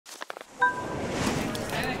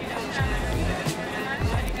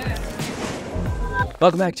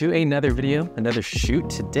Welcome back to another video, another shoot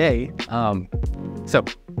today. So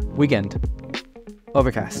weekend,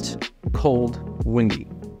 overcast, cold, windy,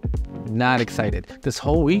 not excited. This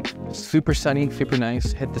whole week, super sunny, super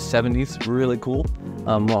nice, hit the 70s, really cool.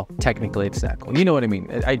 Well, technically it's not cool. You know what I mean?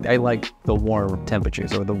 I like the warm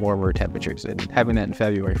temperatures or the warmer temperatures, and having that in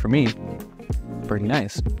February for me, pretty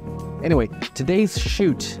nice. Anyway, today's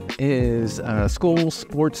shoot is school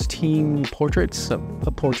sports team portraits, a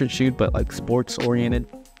portrait shoot, but like sports oriented.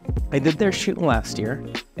 I did their shoot last year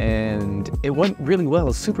and it went really well. It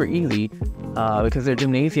was super easy because their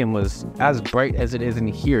gymnasium was as bright as it is in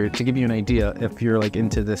here. To give you an idea, if you're like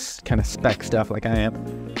into this kind of spec stuff like I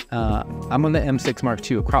am, I'm on the M6 Mark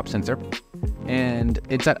II, a crop sensor, and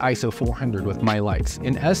it's at ISO 400 with my lights.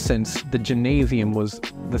 In essence, the gymnasium was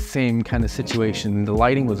the same kind of situation. The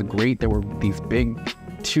lighting was great. There were these big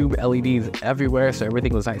tube LEDs everywhere, so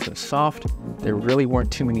everything was nice and soft. There really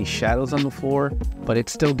weren't too many shadows on the floor, but it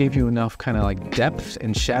still gave you enough kind of like depth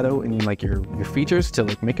and shadow in like your features to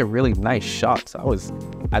like make a really nice shot. So I was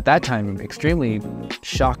at that time extremely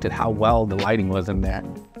shocked at how well the lighting was in there.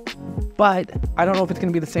 But I don't know if it's going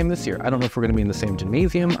to be the same this year. I don't know if we're going to be in the same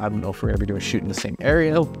gymnasium. I don't know if we're going to be doing a shoot in the same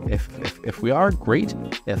area. If we are, great.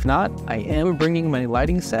 If not, I am bringing my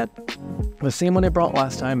lighting set, the same one I brought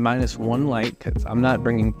last time, minus one light, because I'm not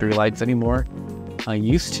bringing 3 lights anymore. I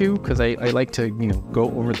used to, because I like to, you know, go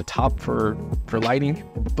over the top for lighting,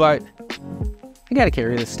 but I got to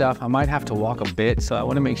carry this stuff. I might have to walk a bit, so I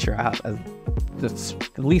want to make sure I have the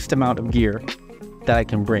least amount of gear that I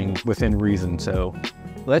can bring within reason. So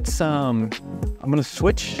let's, I'm going to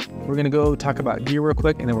switch. We're going to go talk about gear real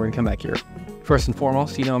quick, and then we're going to come back here. First and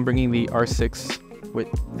foremost, you know, I'm bringing the R6 with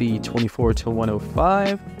the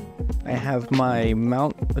 24-105. I have my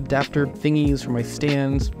mount adapter thingies for my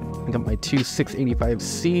stands. I got my 2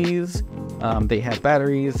 685Cs. They have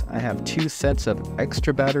batteries. I have 2 sets of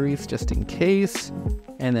extra batteries just in case.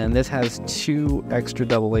 And then this has 2 extra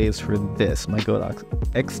AA's for this, my Godox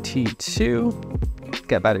XT2. It's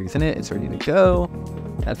got batteries in it. It's ready to go.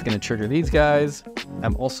 That's going to trigger these guys.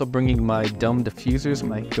 I'm also bringing my dumb diffusers,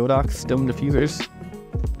 my Godox dumb diffusers,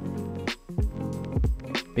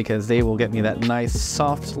 because they will get me that nice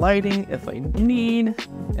soft lighting if I need,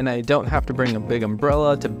 and I don't have to bring a big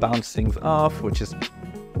umbrella to bounce things off, which is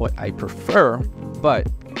what I prefer, but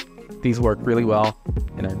these work really well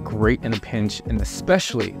and are great in a pinch, and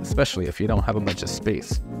especially if you don't have a bunch of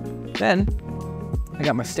space. Then I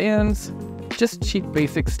got my stands, just cheap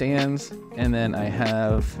basic stands, and then I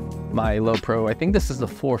have my Low Pro. I think this is the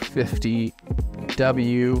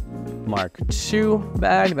 450W Mark II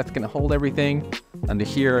bag that's going to hold everything. Under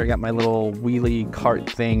here, I got my little wheelie cart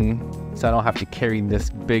thing, so I don't have to carry this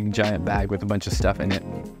big giant bag with a bunch of stuff in it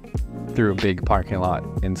through a big parking lot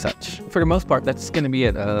and such. For the most part, that's going to be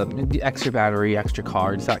it. The extra battery, extra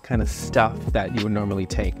cards, that kind of stuff that you would normally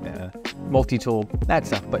take. Multi-tool, that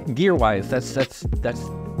stuff. But gear-wise, that's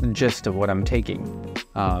the gist of what I'm taking.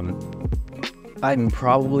 I'm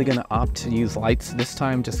probably going to opt to use lights this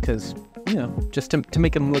time just because, you know, just to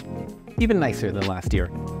make them look even nicer than last year.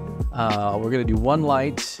 We're going to do one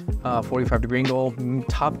light, 45 degree angle,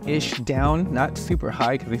 top-ish down, not super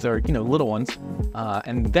high because these are, you know, little ones.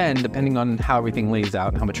 And then depending on how everything lays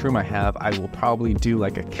out and how much room I have, I will probably do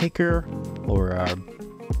like a kicker or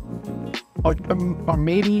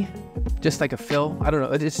maybe just like a fill. I don't know.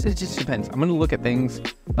 It just depends. I'm going to look at things,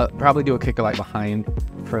 probably do a kicker light behind,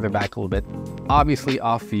 further back a little bit. Obviously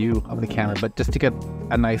off view of the camera, but just to get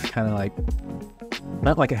a nice kind of like,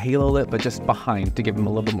 not like a halo lit, but just behind to give them a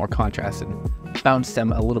little bit more contrast and bounce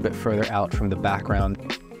them a little bit further out from the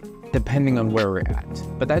background, depending on where we're at.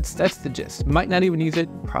 But that's the gist. Might not even use it,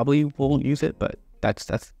 probably will use it, but that's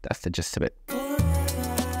the gist of it.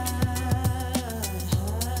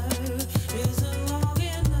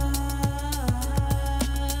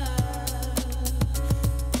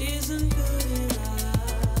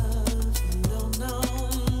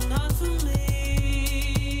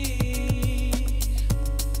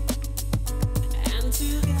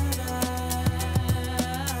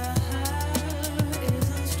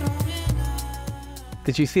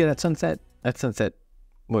 Did you see that sunset? That sunset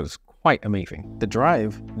was quite amazing. The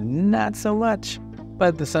drive, not so much,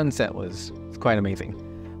 but the sunset was quite amazing.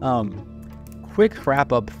 Quick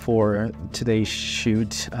wrap up for today's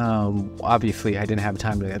shoot. Obviously, I didn't have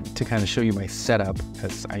time to kind of show you my setup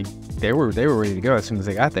because they were ready to go as soon as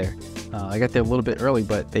I got there. I got there a little bit early,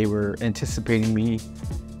 but they were anticipating me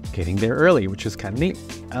getting there early, which was kind of neat.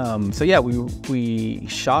 So yeah, we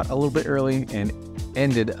shot a little bit early and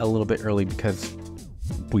ended a little bit early because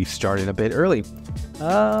we started a bit early.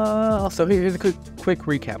 So here's a quick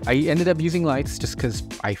recap. I ended up using lights just because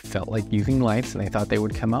I felt like using lights and I thought they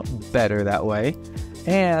would come out better that way.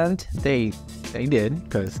 And they did,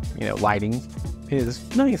 because, you know, lighting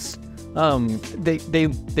is nice. They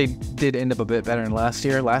did end up a bit better than last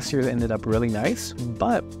year. Last year ended up really nice,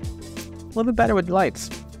 but a little bit better with lights.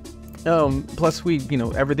 Plus you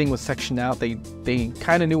know, everything was sectioned out. They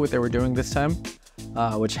kind of knew what they were doing this time,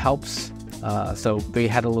 which helps. So we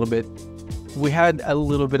had a little bit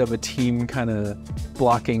of a team kind of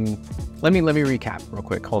blocking. Let me recap real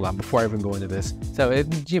quick. Hold on, before I even go into this. So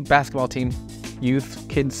basketball team, youth,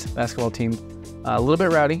 kids basketball team, a little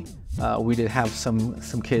bit rowdy. We did have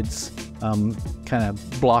some kids kind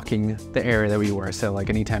of blocking the area that we were. So like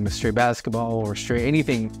anytime a stray basketball or stray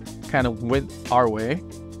anything kind of went our way,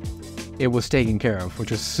 it was taken care of,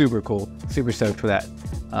 which was super cool. Super stoked for that.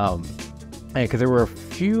 Because there were a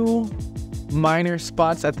few minor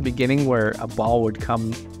spots at the beginning where a ball would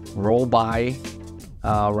come roll by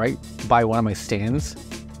right by one of my stands,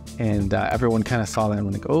 and everyone kind of saw that and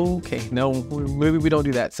went like, oh, okay, no, maybe we don't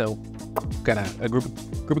do that. So got a group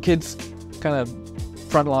of kids kind of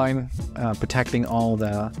front line protecting all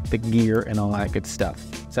the gear and all that good stuff.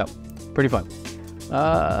 So pretty fun.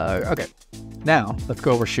 Okay, now let's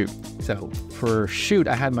go over shoot. So for shoot,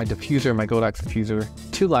 I had my diffuser, my Godox diffuser,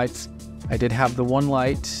 2 lights. I did have the one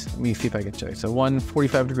light. Let me see if I can show you. So one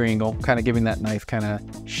 45-degree angle, kind of giving that nice kind of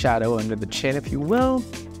shadow under the chin, if you will.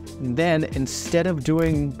 And then instead of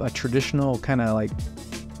doing a traditional kind of like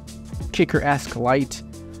kicker-esque light,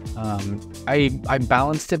 I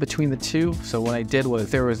balanced it between the two. So what I did was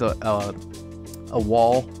there was a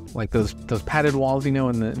wall, like those padded walls, you know,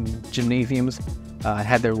 in the gymnasiums.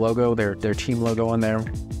 Had their logo, their team logo on there.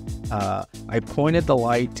 I pointed the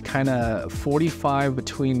light kind of 45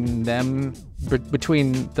 between them,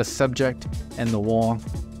 between the subject and the wall,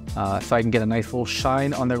 so I can get a nice little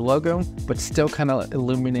shine on their logo, but still kind of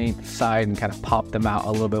illuminate the side and kind of pop them out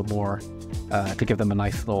a little bit more to give them a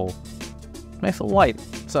nice little light.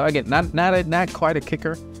 So again, not quite a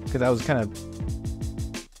kicker, because I was kind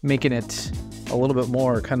of making it a little bit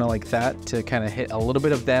more kind of like that to kind of hit a little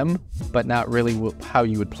bit of them, but not really how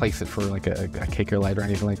you would place it for like a kicker light or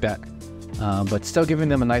anything like that. But still giving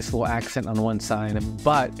them a nice little accent on one side,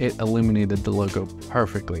 but it illuminated the logo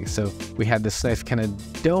perfectly. So we had this nice kind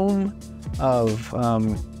of dome of,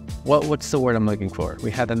 what's the word I'm looking for? We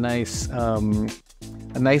had a nice kind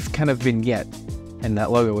of vignette, and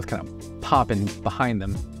that logo was kind of popping behind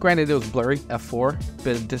them. Granted, it was blurry, f4,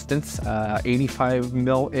 bit of distance, 85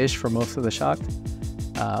 mil-ish for most of the shots.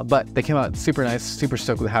 But they came out super nice, super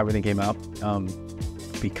stoked with how everything came out.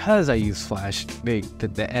 Because I used Flash,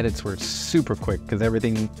 the edits were super quick, because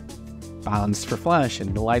everything balanced for Flash,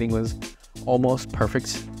 and the lighting was almost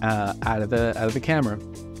perfect out of the camera.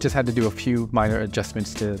 Just had to do a few minor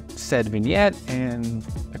adjustments to said vignette and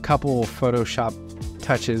a couple Photoshop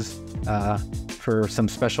touches for some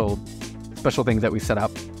special things that we set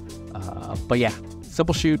up. But yeah,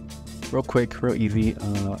 simple shoot, real quick, real easy.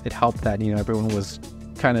 It helped that, you know, everyone was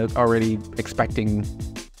kind of already expecting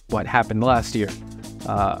what happened last year.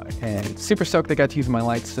 And super stoked I got to use my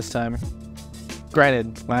lights this time.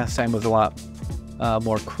 Granted, last time was a lot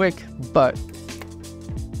more quick, but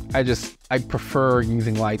I prefer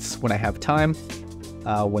using lights when I have time,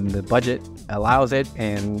 when the budget allows it,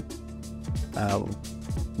 and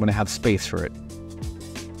when I have space for it.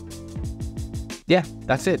 Yeah,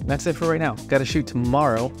 that's it. That's it for right now. Got to shoot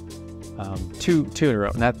tomorrow. Two in a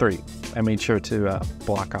row, not 3. I made sure to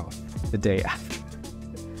block off the day after.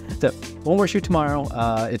 So one more shoot tomorrow.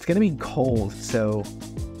 It's gonna be cold, so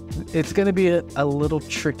it's gonna be a little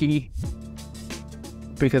tricky,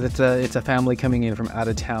 because it's a family coming in from out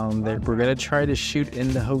of town. We're gonna try to shoot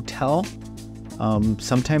in the hotel.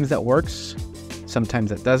 Sometimes that works, sometimes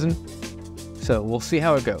that doesn't. So we'll see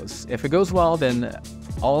how it goes. If it goes well, then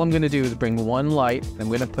all I'm gonna do is bring one light.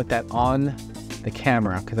 I'm gonna put that on the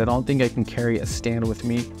camera, because I don't think I can carry a stand with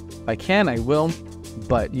me. If I can, I will.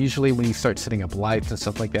 But usually when you start setting up lights and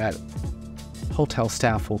stuff like that, hotel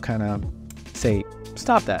staff will kind of say,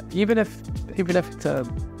 stop that. Even if it's a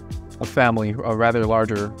family, a rather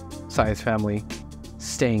larger size family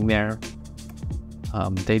staying there,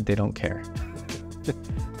 they don't care.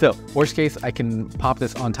 So worst case, I can pop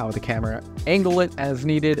this on top of the camera, angle it as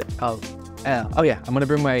needed. Oh yeah, I'm gonna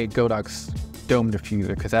bring my Godox dome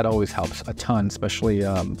diffuser, because that always helps a ton, especially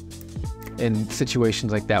in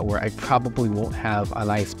situations like that where I probably won't have a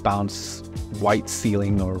nice bounce white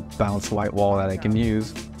ceiling or bounce white wall that I can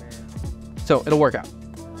use. So it'll work out.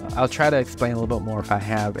 I'll try to explain a little bit more if I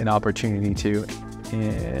have an opportunity to.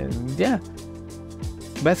 And yeah,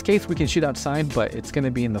 best case we can shoot outside, but it's gonna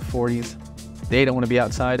be in the 40s. They don't want to be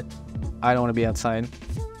outside. I don't want to be outside.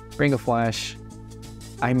 Bring a flash.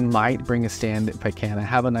 I might bring a stand if I can. I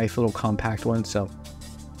have a nice little compact one, so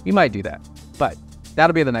we might do that. But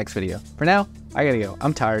that'll be the next video. For now, I gotta go.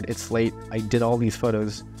 I'm tired. It's late. I did all these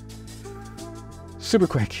photos super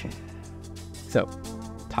quick. So,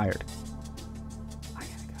 tired. I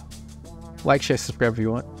gotta go. Like, share, subscribe if you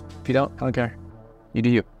want. If you don't, I don't care. You do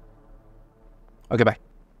you. Okay, bye.